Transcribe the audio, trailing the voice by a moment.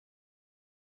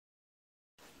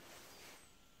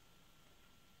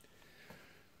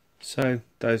So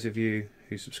those of you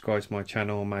who subscribe to my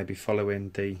channel may be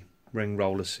following the ring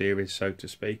roller series, so to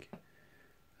speak.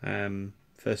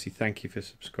 Firstly, thank you for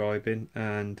subscribing,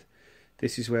 and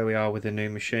this is where we are with a new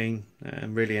machine,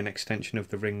 really an extension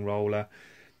of the ring roller.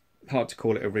 Hard to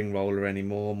call it a ring roller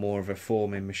anymore, more of a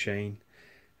forming machine.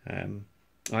 I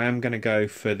am going to go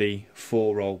for the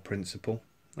 4-roll principle.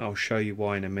 I'll show you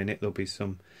why in a minute. There'll be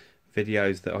some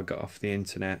videos that I got off the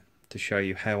internet to show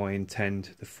you how I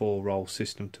intend the 4-roll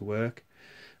system to work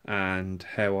and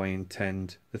how I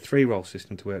intend the 3-roll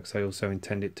system to work. So I also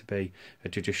intend it to be a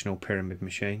traditional pyramid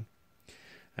machine.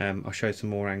 I'll show some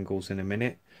more angles in a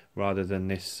minute rather than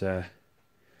this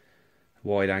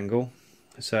wide angle.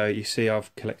 So you see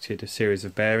I've collected a series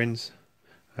of bearings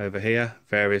over here,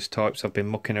 various types. I've been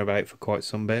mucking about for quite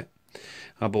some bit.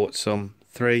 I bought some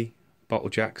 3 bottle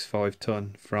jacks 5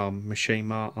 ton from Machine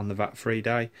Mart on the VAT free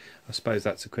day. I suppose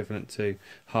that's equivalent to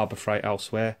Harbour Freight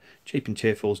elsewhere. Cheap and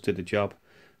Cheerfuls do the job.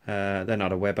 They're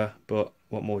not a Weber, but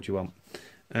what more do you want?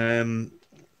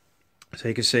 So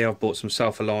you can see I've bought some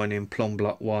self-aligning plumb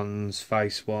block ones,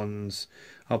 face ones.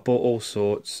 I've bought all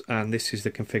sorts, and this is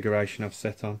the configuration I've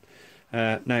set on.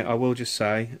 Now I will just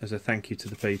say, as a thank you to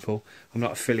the people, I'm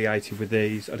not affiliated with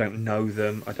these, I don't know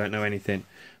them, I don't know anything,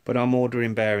 but I'm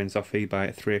ordering bearings off eBay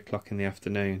at 3 o'clock in the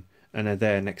afternoon and they're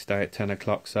there next day at 10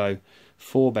 o'clock. So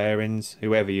 4 bearings,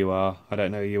 whoever you are, I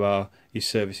don't know who you are, your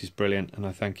service is brilliant and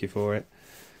I thank you for it.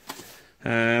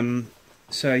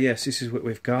 So yes, this is what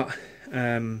we've got.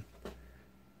 How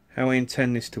I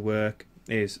intend this to work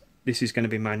is, this is going to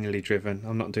be manually driven.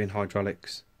 I'm not doing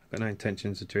hydraulics. I've got no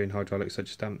intentions of doing hydraulics, I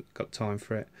just haven't got time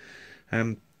for it.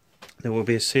 There will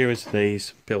be a series of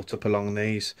these built up along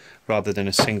these rather than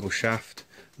a single shaft.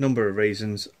 Number of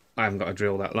reasons, I haven't got a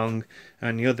drill that long,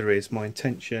 and the other is my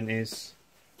intention is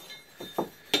to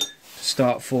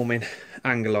start forming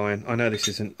angle iron. I know this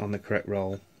isn't on the correct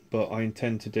roll, but I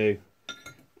intend to do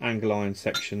angle iron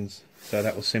sections, so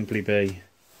that will simply be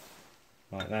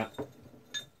like that,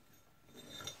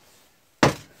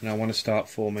 and I want to start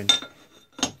forming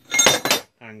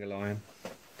angle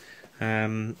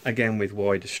iron, again with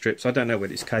wider strips. I don't know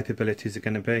what its capabilities are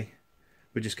going to be.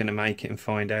 We're just going to make it and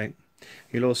find out.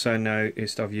 You'll also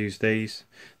notice I've used these.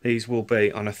 These will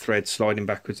be on a thread sliding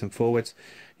backwards and forwards.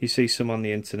 You see some on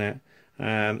the internet,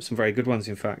 some very good ones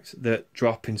in fact, that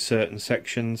drop in certain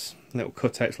sections, little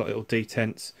cutouts like little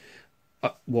detents.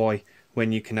 Why?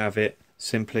 When you can have it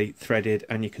simply threaded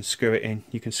and you can screw it in,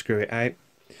 you can screw it out.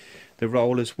 The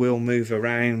rollers will move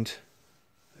around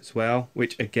as well,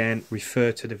 which again,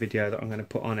 refer to the video that I'm going to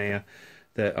put on here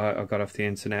that I got off the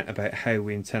internet about how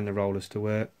we intend the rollers to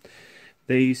work.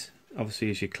 These obviously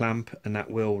is your clamp, and that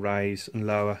will raise and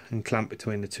lower and clamp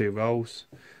between the 2 rolls.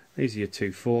 These are your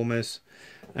 2 formers.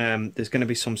 There's going to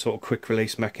be some sort of quick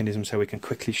release mechanism so we can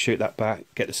quickly shoot that back,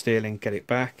 get the steel in, get it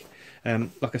back.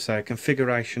 Like I say, a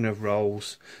configuration of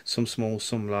rolls, some small,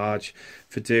 some large,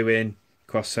 for doing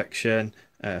cross section,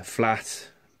 flat,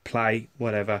 plate,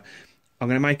 whatever. I'm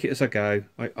going to make it as I go.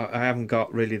 I haven't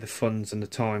got really the funds and the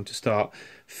time to start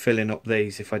filling up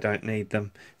these if I don't need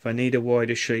them. If I need a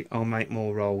wider sheet, I'll make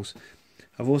more rolls.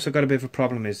 I've also got a bit of a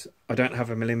problem, is I don't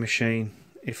have a milling machine.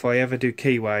 If I ever do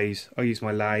keyways, I use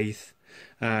my lathe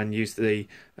and use the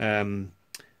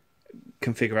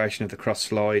configuration of the cross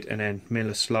slide and then mill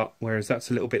a slot, whereas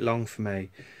that's a little bit long for me.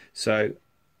 So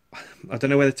I don't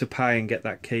know whether to pay and get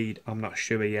that keyed, I'm not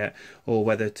sure yet, or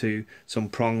whether to some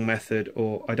prong method,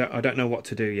 or I don't know what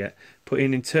to do yet.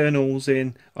 Putting internals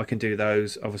in, I can do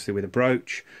those obviously with a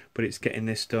broach, but it's getting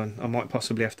this done. I might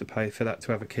possibly have to pay for that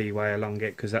to have a keyway along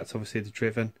it, because that's obviously the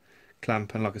driven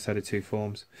clamp and, like I said, the 2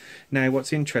 forms. Now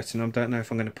what's interesting, I don't know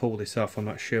if I'm going to pull this off, I'm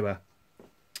not sure,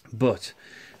 but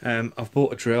I've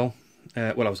bought a drill.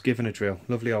 Well, I was given a drill,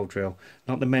 lovely old drill,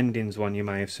 not the Mendings one you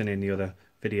may have seen in the other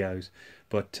videos,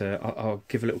 but I'll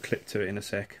give a little clip to it in a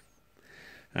sec.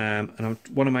 And I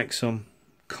want to make some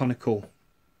conical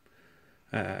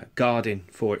guarding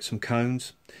for it, some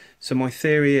cones. So my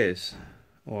theory is,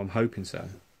 or I'm hoping so,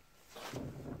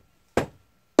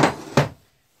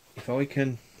 if I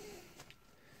can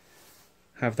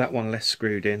have that one less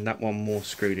screwed in, that one more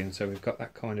screwed in, so we've got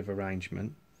that kind of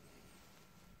arrangement,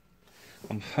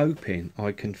 I'm hoping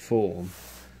I can form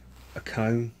a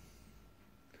cone.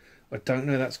 I don't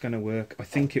know that's going to work. I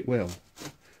think it will,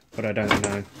 but I don't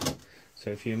know. So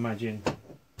if you imagine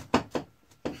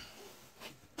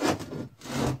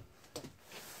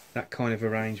that kind of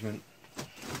arrangement.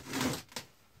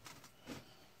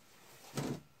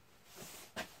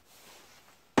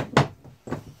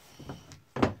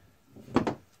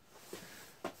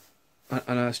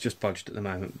 I know it's just bodged at the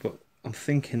moment, but I'm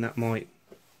thinking that might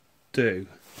do.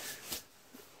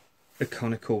 a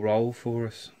conical roll for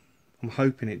us. I'm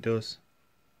hoping it does.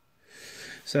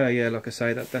 So yeah, like I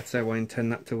say, that's how I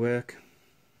intend that to work.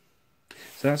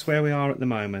 So that's where we are at the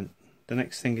moment. The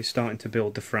next thing is starting to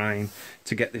build the frame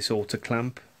to get this all to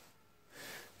clamp,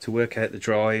 to work out the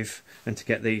drive, and to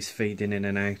get these feeding in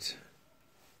and out.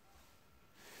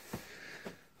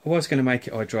 I was going to make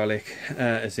it hydraulic,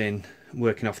 as in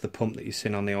working off the pump that you've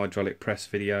seen on the hydraulic press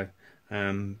video,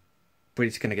 but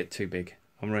it's going to get too big.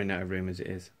 I'm running out of room as it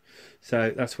is.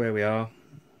 So that's where we are.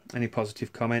 Any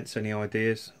positive comments, any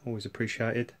ideas, always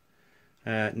appreciated.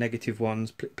 Negative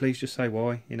ones, please just say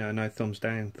why. You know, no thumbs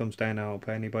down. Thumbs down will help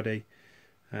anybody.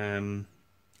 Like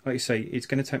you say, it's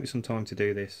going to take me some time to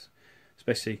do this,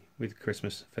 especially with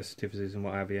Christmas festivities and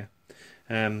what have you.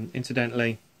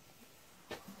 Incidentally,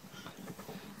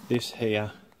 this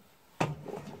here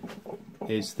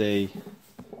is the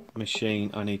machine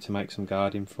I need to make some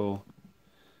guarding for.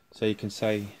 So you can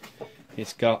say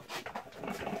it's got,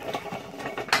 I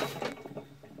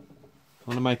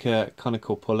want to make a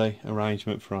conical pulley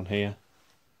arrangement for on here.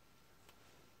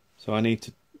 So I need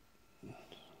to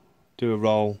do a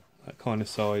roll that kind of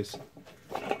size.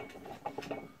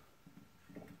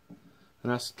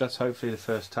 And that's hopefully the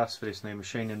first task for this new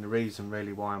machine, and the reason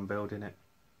really why I'm building it.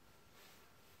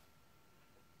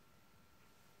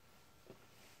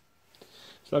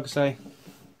 So like I say,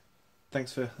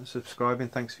 thanks for subscribing,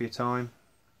 thanks for your time.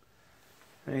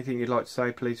 Anything you'd like to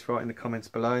say, please write in the comments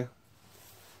below.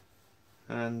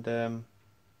 And I'll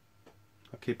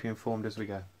keep you informed as we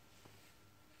go.